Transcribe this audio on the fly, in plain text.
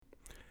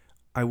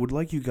I would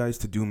like you guys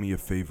to do me a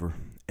favor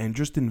and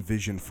just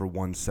envision for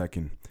 1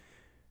 second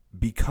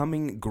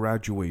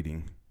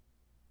graduating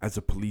as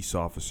a police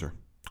officer.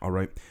 All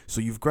right.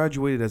 So you've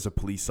graduated as a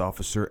police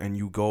officer and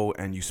you go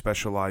and you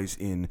specialize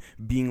in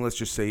being, let's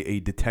just say, a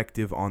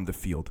detective on the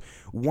field.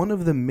 One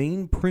of the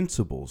main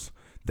principles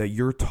that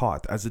you're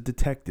taught as a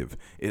detective,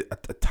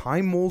 a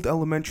time mold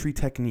elementary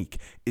technique,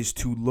 is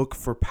to look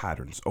for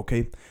patterns.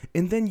 Okay.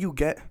 And then you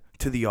get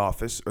to the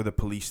office or the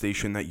police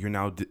station that you're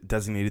now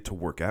designated to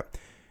work at.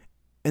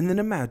 And then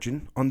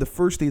imagine on the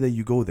first day that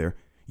you go there,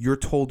 you're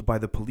told by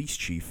the police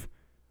chief,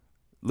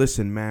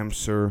 listen, ma'am,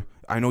 sir,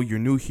 I know you're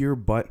new here,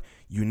 but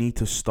you need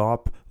to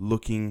stop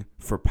looking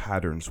for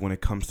patterns when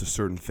it comes to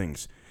certain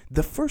things.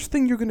 The first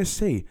thing you're going to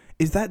say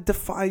is that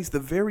defies the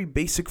very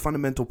basic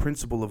fundamental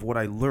principle of what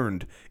I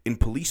learned in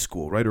police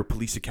school, right? Or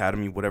police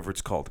academy, whatever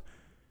it's called.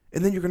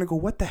 And then you're going to go,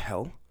 what the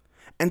hell?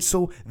 And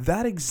so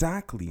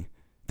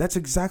that's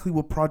exactly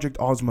what Project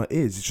OZMA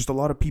is. It's just a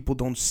lot of people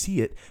don't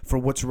see it for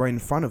what's right in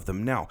front of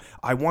them. Now,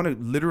 I want to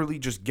literally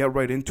just get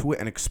right into it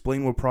and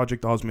explain what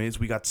Project OZMA is.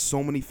 We got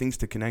so many things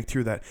to connect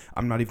here that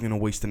I'm not even going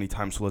to waste any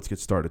time, so let's get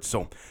started.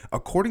 So,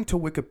 according to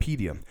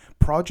Wikipedia,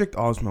 Project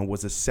OZMA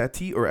was a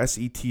SETI or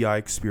SETI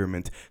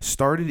experiment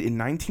started in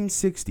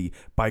 1960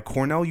 by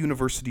Cornell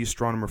University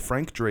astronomer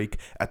Frank Drake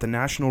at the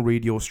National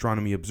Radio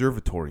Astronomy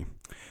Observatory,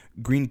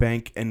 Green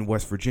Bank in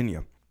West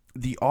Virginia.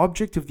 The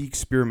object of the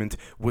experiment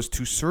was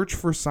to search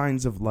for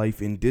signs of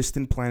life in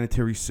distant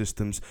planetary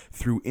systems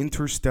through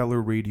interstellar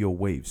radio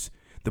waves.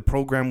 The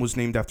program was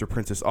named after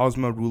Princess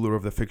Ozma, ruler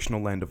of the fictional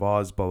land of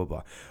Oz, blah, blah,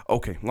 blah.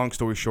 Okay, long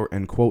story short,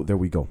 end quote, there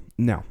we go.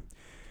 Now,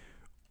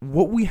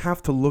 what we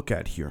have to look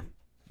at here,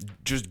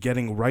 just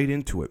getting right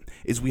into it,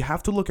 is we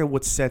have to look at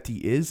what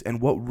SETI is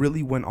and what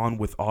really went on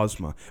with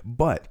Ozma,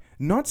 but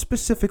not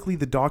specifically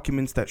the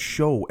documents that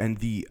show and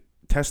the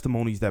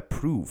testimonies that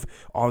prove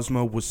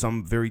OZMA was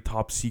some very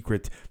top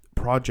secret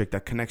project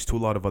that connects to a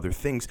lot of other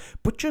things,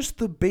 but just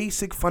the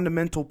basic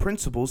fundamental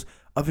principles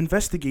of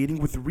investigating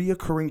with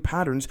reoccurring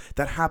patterns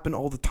that happen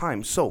all the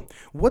time. So,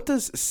 what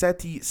does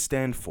SETI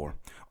stand for?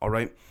 All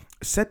right.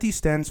 SETI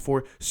stands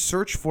for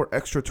Search for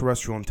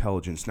Extraterrestrial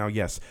Intelligence. Now,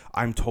 yes,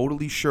 I'm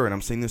totally sure, and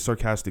I'm saying this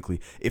sarcastically,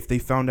 if they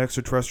found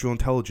extraterrestrial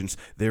intelligence,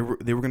 they were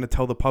going to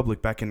tell the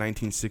public back in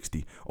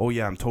 1960. Oh,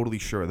 yeah, I'm totally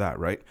sure of that,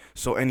 right?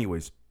 So,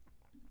 anyways,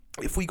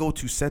 if we go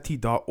to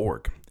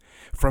SETI.org,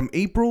 from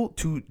April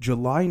to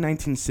July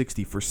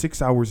 1960, for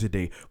 6 hours a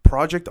day,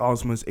 Project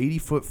OZMA's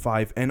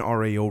 80-foot-5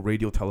 NRAO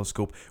radio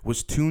telescope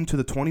was tuned to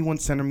the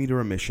 21-centimeter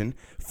emission,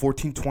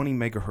 1420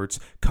 megahertz,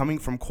 coming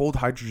from cold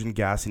hydrogen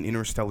gas in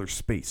interstellar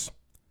space.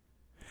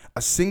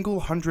 A single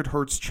 100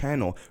 hertz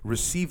channel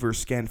receiver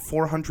scanned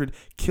 400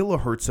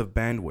 kilohertz of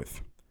bandwidth.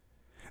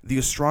 The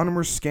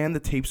astronomers scanned the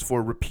tapes for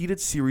a repeated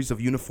series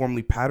of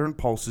uniformly patterned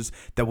pulses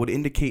that would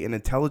indicate an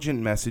intelligent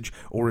message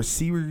or a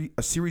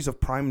series of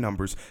prime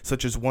numbers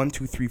such as 1,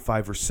 2, 3,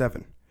 5, or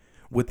 7.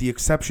 With the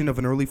exception of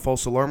an early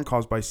false alarm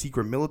caused by a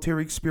secret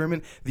military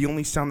experiment, the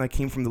only sound that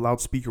came from the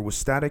loudspeaker was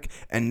static,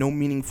 and no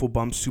meaningful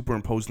bumps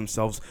superimposed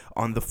themselves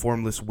on the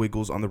formless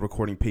wiggles on the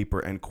recording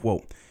paper, end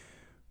quote.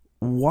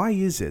 Why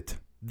is it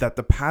that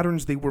the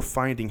patterns they were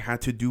finding had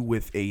to do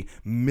with a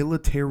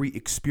military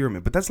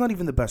experiment? But that's not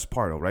even the best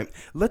part, all right?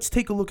 Let's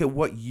take a look at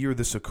what year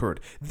this occurred.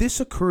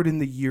 This occurred in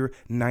the year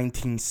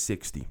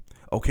 1960.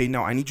 Okay,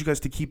 now I need you guys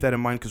to keep that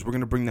in mind because we're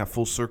going to bring that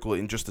full circle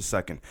in just a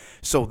second.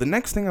 So the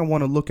next thing I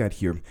want to look at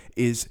here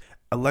is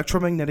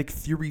electromagnetic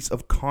theories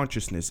of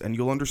consciousness, and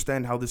you'll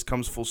understand how this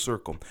comes full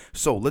circle.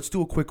 So let's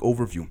do a quick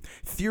overview.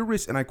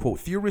 Theorists, and I quote,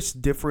 theorists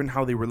differ in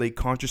how they relate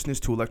consciousness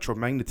to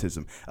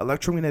electromagnetism.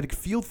 Electromagnetic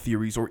field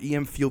theories, or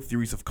EM field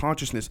theories of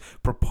consciousness,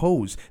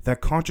 propose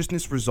that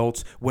consciousness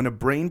results when a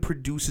brain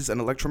produces an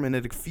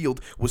electromagnetic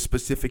field with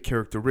specific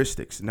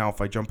characteristics. Now,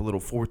 if I jump a little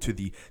forward to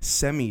the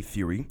SEMI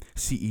theory,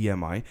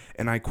 CEMI,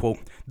 and I quote,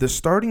 the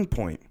starting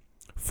point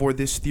for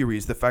this theory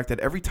is the fact that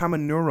every time a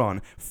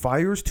neuron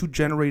fires to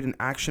generate an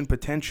action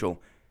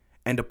potential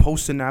and a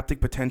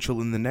postsynaptic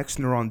potential in the next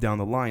neuron down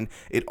the line,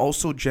 it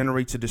also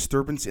generates a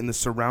disturbance in the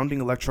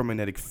surrounding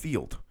electromagnetic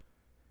field.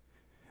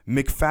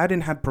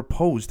 McFadden had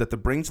proposed that the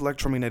brain's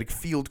electromagnetic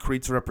field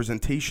creates a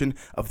representation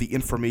of the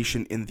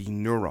information in the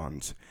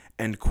neurons.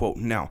 End quote.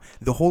 Now,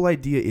 the whole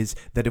idea is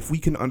that if we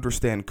can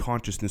understand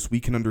consciousness, we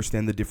can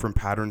understand the different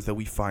patterns that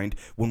we find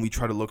when we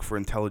try to look for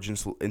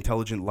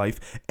intelligent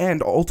life,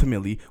 and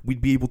ultimately,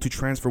 we'd be able to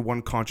transfer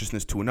one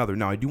consciousness to another.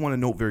 Now, I do want to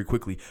note very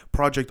quickly,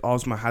 Project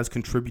OZMA has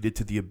contributed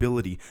to the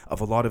ability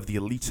of a lot of the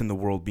elites in the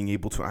world being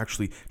able to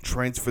actually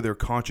transfer their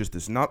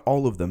consciousness. Not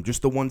all of them,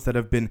 just the ones that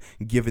have been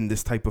given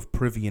this type of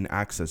privy and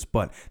access,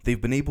 but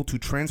they've been able to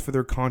transfer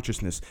their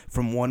consciousness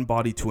from one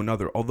body to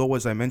another. Although,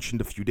 as I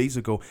mentioned a few days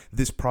ago,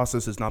 this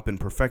process has not been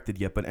perfected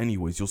yet, but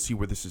anyways, you'll see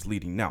where this is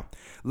leading. Now,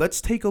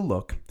 let's take a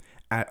look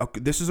at,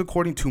 this is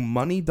according to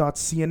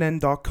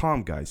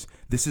money.cnn.com, guys.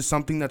 This is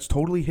something that's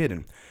totally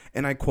hidden.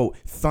 And I quote,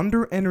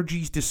 Thunder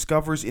Energies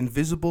discovers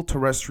invisible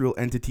terrestrial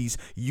entities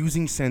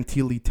using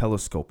Santilli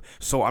telescope.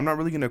 So I'm not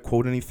really going to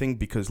quote anything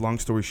because, long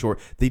story short,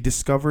 they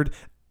discovered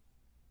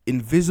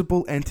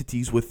invisible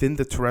entities within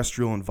the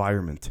terrestrial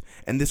environment.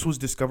 And this was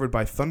discovered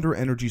by Thunder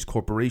Energies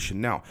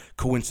Corporation. Now,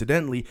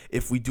 coincidentally,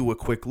 if we do a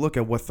quick look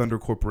at what Thunder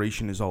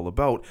Corporation is all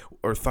about,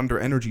 or Thunder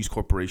Energies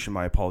Corporation,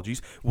 my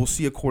apologies, we'll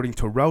see according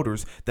to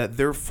Reuters that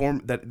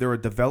they're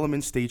a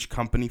development stage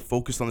company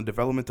focused on the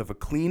development of a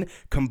clean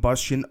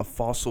combustion of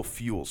fossil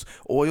fuels,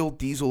 oil,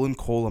 diesel, and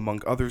coal,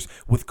 among others,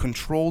 with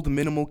controlled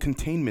minimal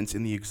containments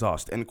in the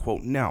exhaust, end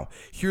quote. Now,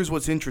 here's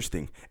what's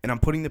interesting, and I'm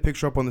putting the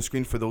picture up on the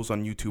screen for those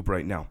on YouTube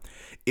right now.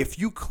 If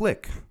you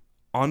click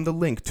on the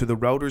link to the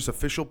Reuters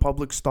official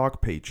public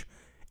stock page,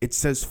 it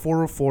says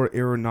 404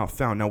 error not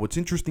found. Now, what's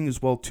interesting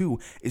as well, too,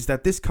 is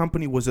that this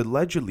company was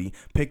allegedly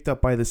picked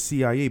up by the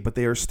CIA, but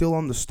they are still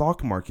on the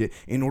stock market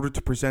in order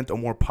to present a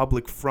more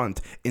public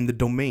front in the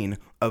domain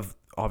of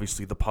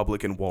obviously the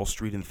public and Wall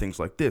Street and things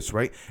like this,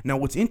 right? Now,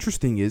 what's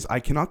interesting is,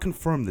 I cannot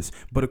confirm this,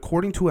 but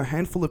according to a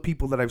handful of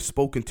people that I've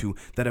spoken to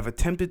that have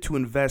attempted to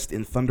invest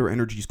in Thunder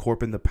Energies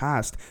Corp in the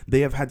past, they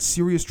have had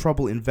serious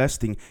trouble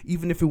investing,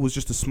 even if it was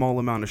just a small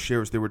amount of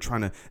shares they were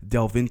trying to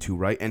delve into,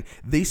 right? And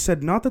they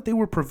said not that they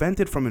were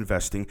prevented from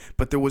investing,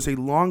 but there was a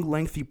long,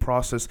 lengthy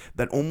process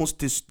that almost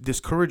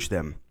discouraged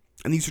them.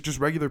 And these are just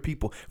regular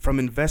people from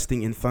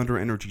investing in Thunder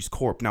Energies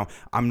Corp. Now,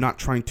 I'm not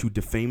trying to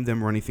defame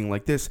them or anything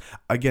like this.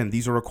 Again,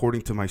 these are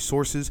according to my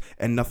sources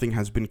and nothing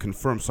has been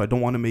confirmed. So I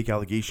don't want to make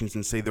allegations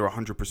and say they're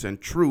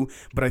 100% true.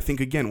 But I think,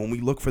 again, when we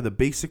look for the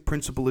basic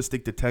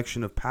principalistic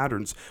detection of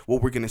patterns,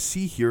 what we're going to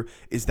see here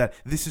is that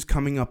this is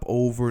coming up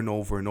over and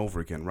over and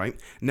over again, right?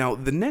 Now,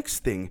 the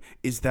next thing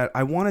is that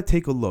I want to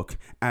take a look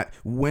at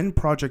when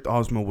Project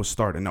OZMA was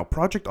started. Now,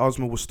 Project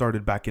OZMA was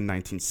started back in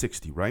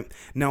 1960, right?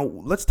 Now,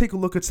 let's take a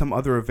look at some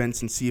other events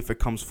and see if it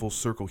comes full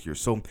circle here.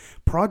 So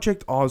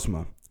Project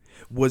OZMA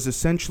was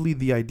essentially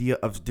the idea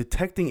of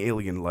detecting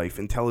alien life,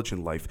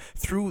 intelligent life,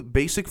 through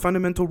basic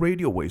fundamental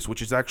radio waves,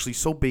 which is actually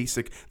so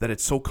basic that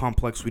it's so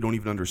complex we don't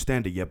even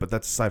understand it yet, but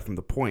that's aside from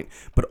the point.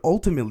 But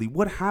ultimately,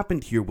 what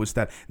happened here was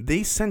that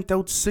they sent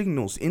out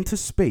signals into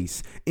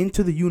space,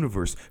 into the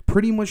universe,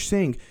 pretty much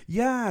saying,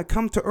 yeah,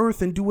 come to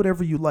Earth and do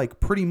whatever you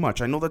like, pretty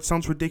much. I know that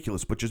sounds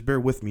ridiculous, but just bear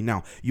with me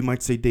now. You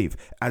might say, Dave,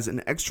 as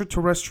an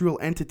extraterrestrial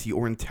entity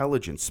or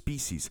intelligent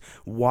species,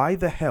 why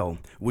the hell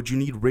would you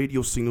need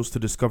radio signals to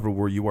discover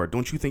where you are?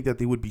 Don't you think that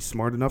they would be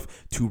smart enough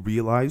to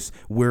realize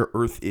where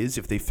Earth is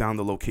if they found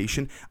the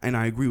location? And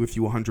I agree with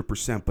you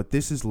 100%, but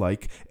this is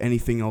like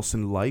anything else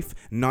in life,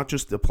 not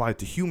just applied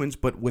to humans,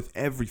 but with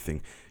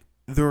everything.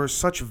 There are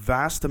such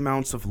vast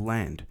amounts of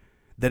land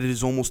that it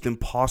is almost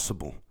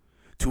impossible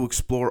to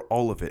explore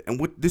all of it.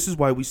 And this is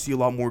why we see a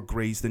lot more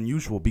grays than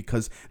usual,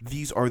 because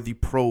these are the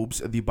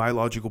probes, the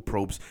biological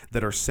probes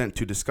that are sent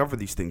to discover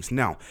these things.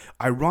 Now,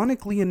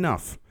 ironically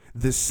enough,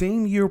 the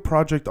same year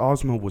Project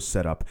OZMA was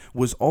set up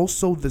was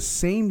also the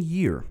same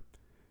year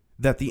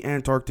that the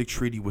Antarctic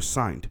Treaty was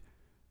signed.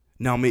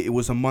 Now, it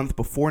was a month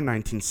before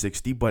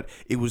 1960, but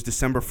it was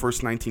December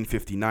 1st,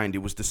 1959.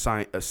 It was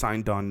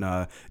signed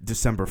on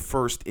December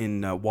 1st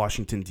in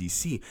Washington,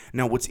 D.C.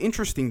 Now, what's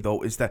interesting,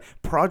 though, is that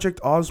Project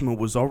OZMA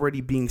was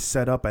already being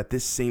set up at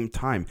this same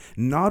time.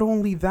 Not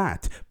only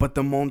that, but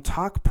the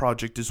Montauk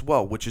Project as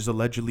well, which is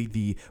allegedly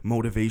the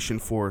motivation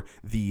for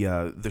the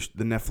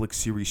Netflix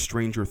series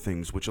Stranger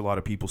Things, which a lot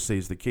of people say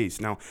is the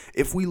case. Now,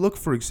 if we look,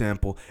 for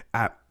example,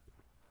 at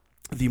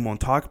the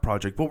Montauk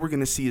Project, what we're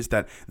going to see is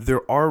that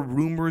there are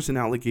rumors and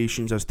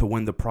allegations as to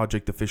when the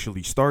project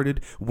officially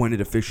started, when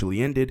it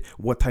officially ended,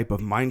 what type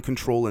of mind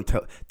control and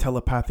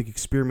telepathic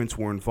experiments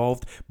were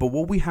involved. But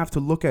what we have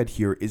to look at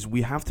here is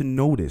we have to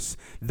notice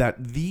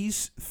that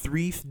these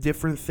three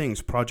different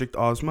things, Project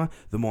OZMA,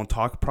 the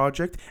Montauk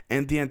Project,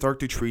 and the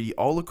Antarctic Treaty,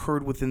 all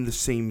occurred within the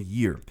same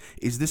year.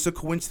 Is this a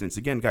coincidence?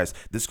 Again, guys,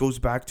 this goes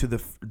back to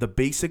the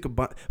basic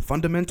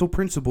fundamental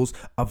principles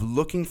of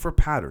looking for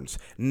patterns.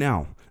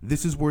 Now,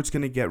 this is where it's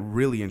going to get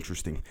really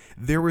interesting.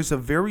 There is a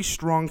very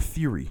strong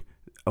theory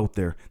out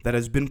there that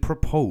has been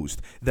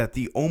proposed that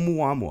the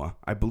Oumuamua,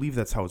 I believe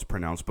that's how it's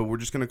pronounced, but we're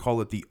just going to call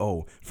it the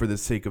O for the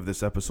sake of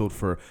this episode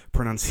for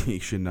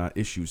pronunciation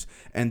issues.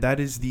 And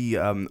that is the,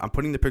 I'm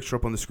putting the picture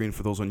up on the screen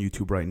for those on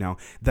YouTube right now.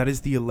 That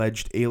is the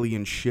alleged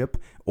alien ship,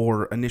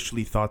 or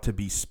initially thought to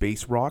be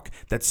space rock,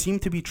 that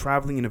seemed to be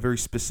traveling in a very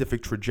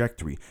specific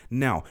trajectory.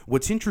 Now,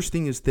 what's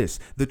interesting is this: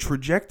 the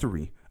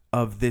trajectory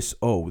of this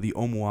the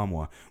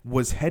Oumuamua,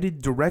 was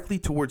headed directly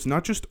towards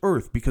not just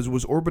Earth, because it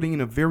was orbiting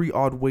in a very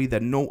odd way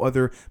that no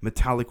other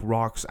metallic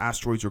rocks,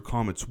 asteroids, or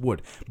comets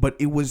would, but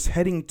it was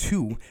heading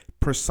to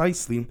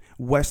precisely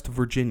West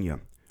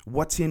Virginia.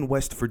 What's in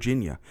West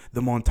Virginia?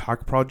 The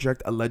Montauk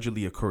Project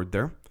allegedly occurred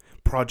there.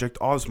 Project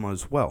OZMA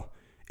as well.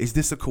 Is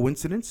this a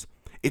coincidence?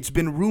 It's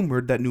been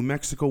rumored that New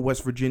Mexico,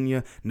 West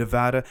Virginia,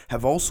 Nevada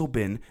have also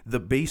been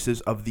the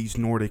bases of these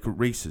Nordic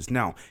races.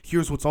 Now,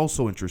 here's what's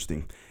also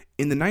interesting.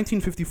 In the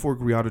 1954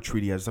 Greada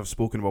Treaty, as I've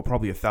spoken about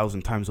probably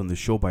 1,000 times on this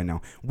show by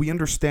now, we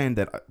understand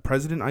that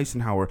President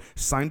Eisenhower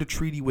signed a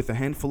treaty with a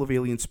handful of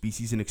alien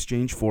species in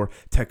exchange for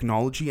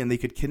technology, and they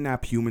could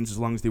kidnap humans as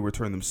long as they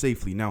return them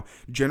safely. Now,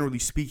 generally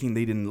speaking,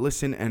 they didn't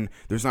listen, and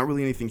there's not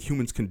really anything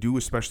humans can do,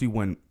 especially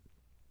when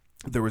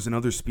there is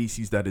another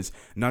species that is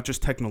not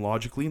just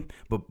technologically,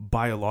 but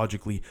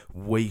biologically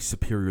way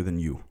superior than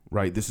you,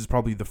 right? This is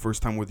probably the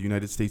first time where the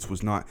United States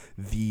was not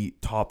the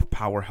top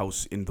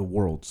powerhouse in the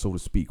world, so to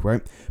speak,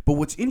 right? But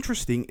what's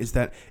interesting is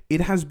that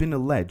it has been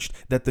alleged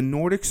that the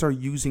Nordics are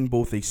using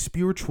both a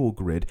spiritual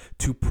grid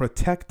to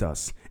protect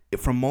us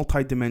from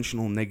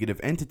multidimensional negative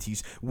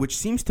entities, which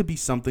seems to be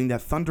something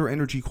that Thunder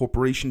Energy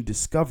Corporation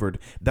discovered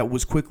that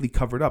was quickly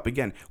covered up.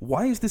 Again,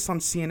 why is this on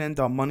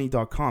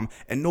CNN.money.com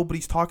and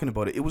nobody's talking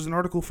about it? It was an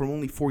article from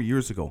only 4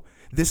 years ago.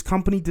 This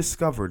company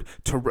discovered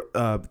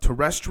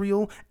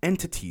terrestrial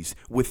entities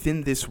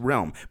within this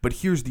realm. But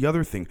here's the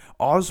other thing.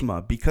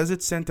 OZMA, because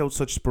it sent out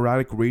such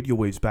sporadic radio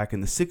waves back in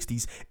the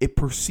 60s, it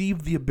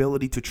perceived the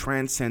ability to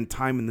transcend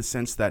time in the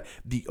sense that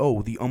the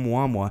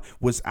Oumuamua,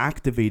 was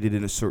activated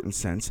in a certain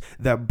sense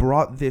that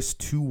brought this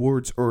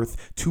towards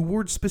Earth,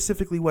 towards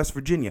specifically West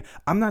Virginia.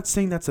 I'm not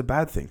saying that's a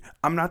bad thing.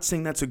 I'm not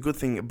saying that's a good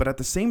thing. But at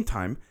the same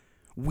time,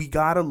 we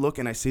got to look,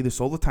 and I say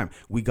this all the time,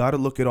 we got to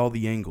look at all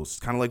the angles. It's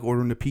kind of like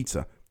ordering a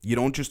pizza. You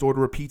don't just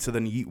order a pizza,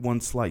 then you eat one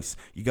slice.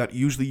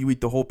 Usually you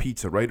eat the whole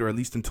pizza, right? Or at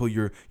least until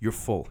you're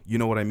full. You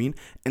know what I mean?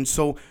 And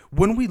so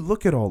when we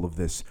look at all of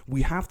this,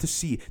 we have to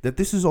see that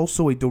this is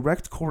also a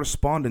direct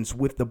correspondence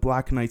with the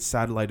Black Knight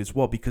satellite as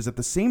well, because at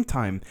the same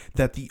time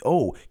that the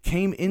O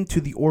came into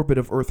the orbit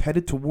of Earth,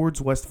 headed towards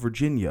West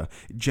Virginia,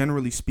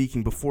 generally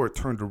speaking, before it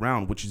turned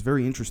around, which is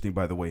very interesting,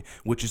 by the way,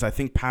 which is, I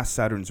think, past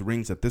Saturn's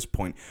rings at this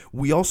point,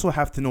 we also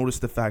have to notice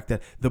the fact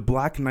that the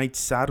Black Knight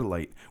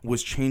satellite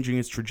was changing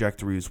its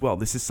trajectory as well.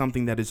 This is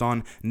something that is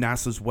on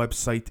NASA's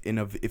website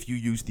if you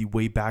use the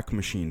Wayback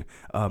Machine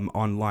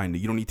online.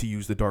 You don't need to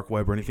use the dark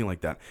web or anything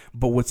like that.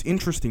 But what's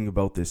interesting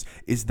about this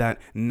is that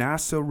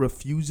NASA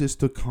refuses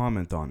to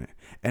comment on it.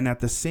 And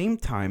at the same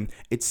time,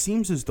 it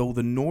seems as though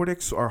the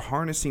Nordics are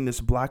harnessing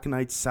this Black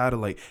Knight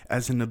satellite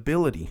as an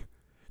ability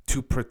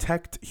to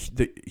protect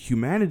the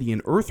humanity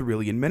and Earth,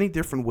 really, in many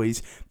different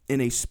ways, in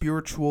a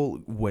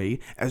spiritual way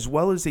as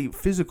well as a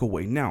physical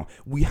way. Now,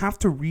 we have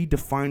to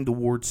redefine the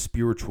word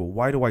spiritual.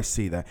 Why do I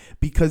say that?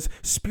 Because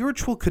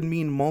spiritual could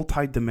mean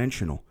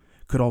multidimensional.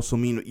 Could also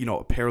mean,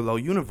 a parallel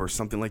universe,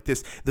 something like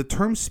this. The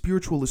term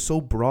spiritual is so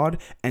broad,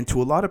 and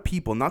to a lot of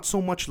people, not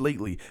so much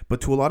lately,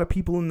 but to a lot of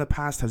people in the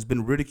past, has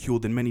been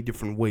ridiculed in many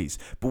different ways.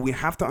 But we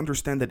have to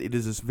understand that it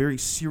is a very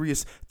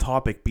serious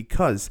topic,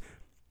 because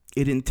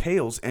it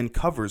entails and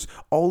covers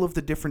all of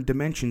the different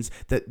dimensions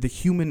that the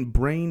human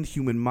brain,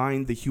 human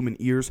mind, the human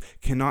ears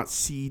cannot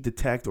see,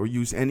 detect, or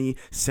use any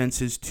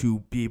senses to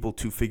be able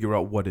to figure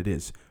out what it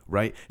is,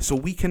 right? So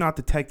we cannot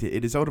detect it.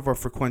 It is out of our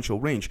frequential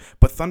range.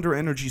 But Thunder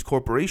Energy's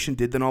corporation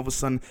did, then all of a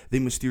sudden they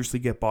mysteriously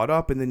get bought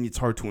up, and then it's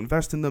hard to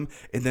invest in them,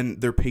 and then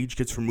their page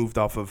gets removed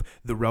off of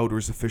the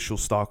router's official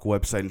stock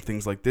website and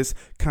things like this.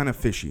 Kind of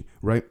fishy,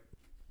 right?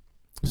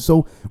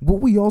 So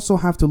what we also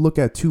have to look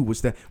at too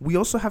was that we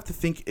also have to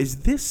think,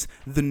 is this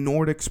the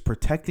Nordics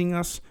protecting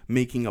us,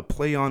 making a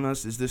play on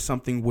us? Is this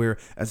something where,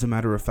 as a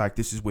matter of fact,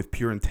 this is with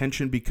pure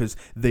intention because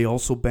they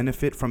also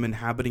benefit from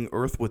inhabiting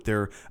Earth with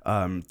their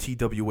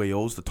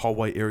TWAOs, the Tall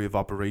White Area of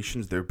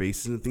Operations, their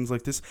bases and things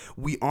like this?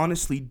 We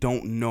honestly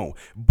don't know,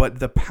 but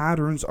the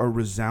patterns are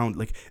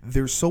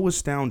they're so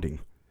astounding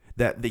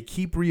that they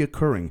keep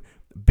reoccurring.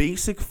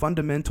 Basic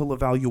fundamental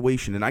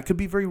evaluation, and I could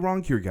be very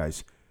wrong here,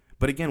 guys.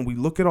 But again, we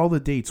look at all the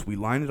dates, we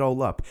line it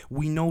all up.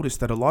 We notice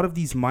that a lot of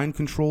these mind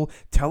control,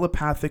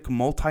 telepathic,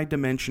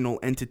 multidimensional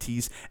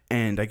entities,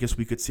 and I guess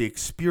we could say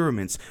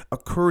experiments,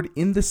 occurred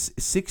in the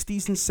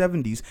 60s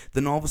and 70s.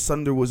 Then all of a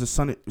sudden there was a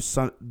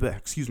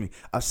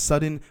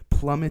sudden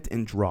plummet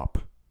and drop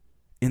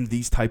in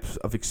these types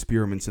of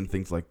experiments and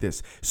things like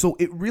this. So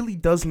it really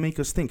does make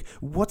us think,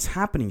 what's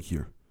happening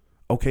here?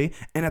 Okay,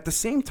 and at the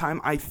same time,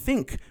 I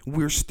think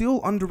we're still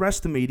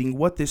underestimating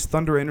what this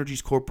Thunder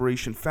Energies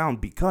Corporation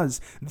found,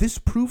 because this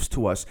proves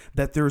to us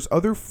that there's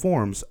other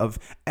forms of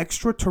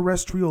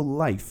extraterrestrial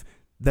life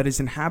that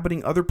is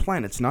inhabiting other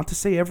planets, not to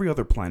say every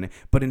other planet,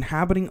 but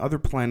inhabiting other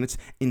planets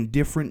in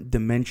different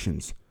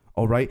dimensions.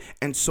 All right.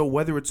 And so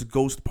whether it's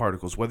ghost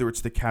particles, whether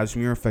it's the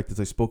Casimir effect, as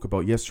I spoke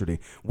about yesterday,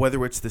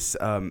 whether it's this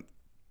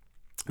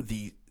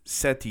the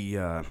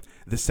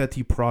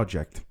SETI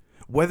project,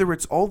 whether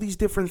it's all these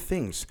different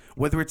things,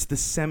 whether it's the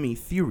semi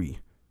theory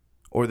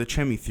or the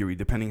Chemi theory,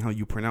 depending how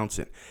you pronounce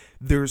it,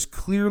 there's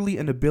clearly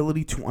an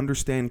ability to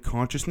understand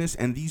consciousness,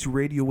 and these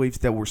radio waves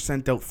that were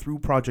sent out through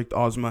Project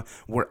OZMA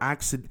were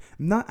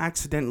not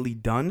accidentally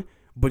done,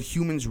 but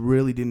humans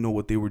really didn't know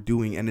what they were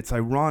doing. And it's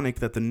ironic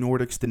that the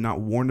Nordics did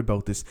not warn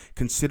about this,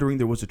 considering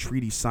there was a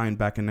treaty signed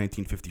back in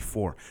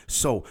 1954.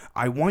 So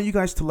I want you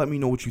guys to let me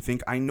know what you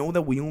think. I know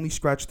that we only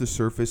scratched the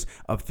surface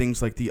of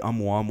things like the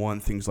Oumuamua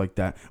and things like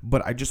that,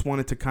 but I just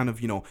wanted to kind of,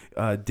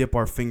 dip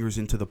our fingers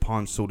into the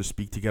pond, so to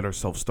speak, to get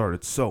ourselves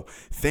started. So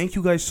thank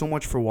you guys so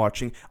much for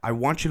watching. I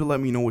want you to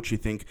let me know what you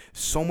think.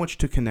 So much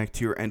to connect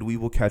here, and we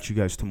will catch you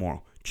guys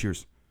tomorrow.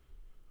 Cheers.